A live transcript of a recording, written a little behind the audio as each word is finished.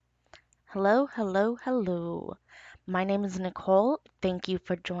Hello, hello, hello. My name is Nicole. Thank you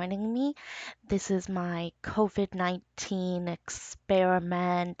for joining me. This is my COVID-19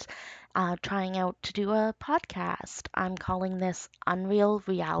 experiment, trying out to do a podcast. I'm calling this Unreal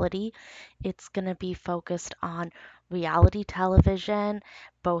Reality. It's going to be focused on reality television,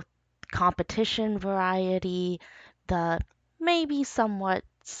 both competition variety, the maybe somewhat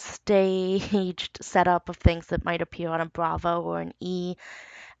staged setup of things that might appear on a Bravo or an E.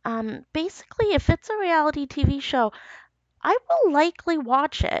 Basically, if it's a reality TV show, I will likely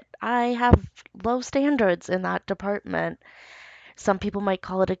watch it. I have low standards in that department. Some people might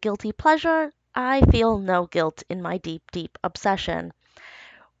call it a guilty pleasure. I feel no guilt in my deep, deep obsession.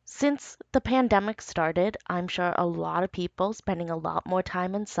 Since the pandemic started, I'm sure a lot of people spending a lot more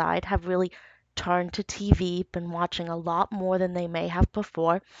time inside have really turned to TV, been watching a lot more than they may have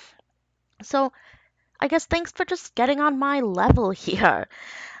before. So, I guess thanks for just getting on my level here.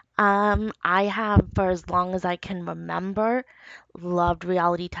 I have, for as long as I can remember, loved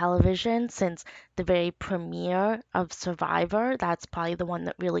reality television since the very premiere of Survivor. That's probably the one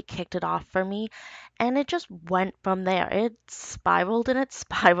that really kicked it off for me. And it just went from there. It spiraled and it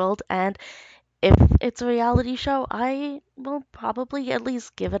spiraled. And if it's a reality show, I will probably at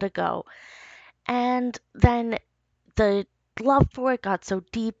least give it a go. And then the love for it got so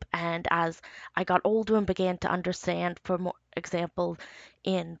deep, and as I got older and began to understand, for more example,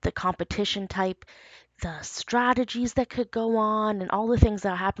 in the competition type, the strategies that could go on and all the things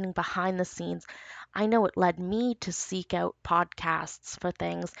that are happening behind the scenes, I know it led me to seek out podcasts for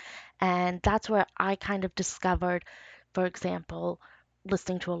things. And that's where I kind of discovered, for example,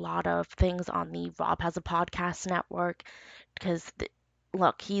 listening to a lot of things on the Rob Has a Podcast network, because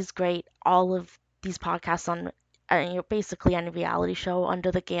look, he's great. All of these podcasts on basically any reality show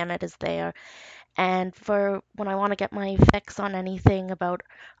under the gamut is there. And for when I want to get my fix on anything about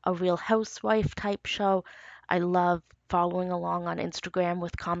a Real Housewife type show, I love following along on Instagram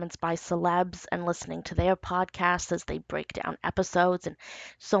with comments by celebs and listening to their podcasts as they break down episodes and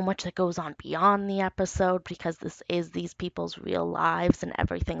so much that goes on beyond the episode because this is these people's real lives and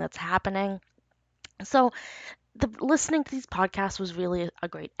everything that's happening. So listening to these podcasts was really a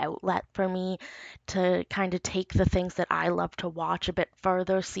great outlet for me to kind of take the things that I love to watch a bit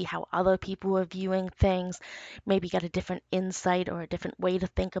further, see how other people are viewing things, maybe get a different insight or a different way to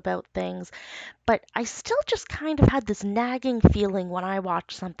think about things. But I still just kind of had this nagging feeling when I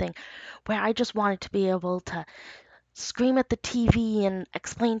watched something where I just wanted to be able to scream at the TV and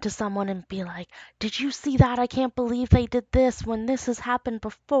explain to someone and be like, "Did you see that? I can't believe they did this when this has happened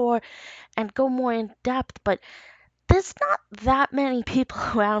before," and go more in depth. But there's not that many people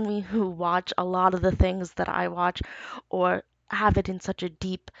around me who watch a lot of the things that I watch or have it in such a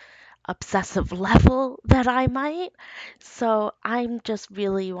deep, obsessive level that I might. So I'm just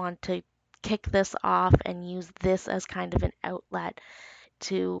really want to kick this off and use this as kind of an outlet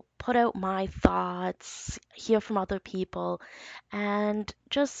to put out my thoughts, hear from other people, and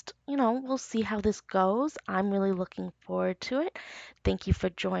just, we'll see how this goes. I'm really looking forward to it. Thank you for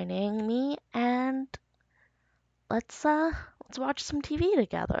joining me, and let's watch some TV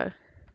together.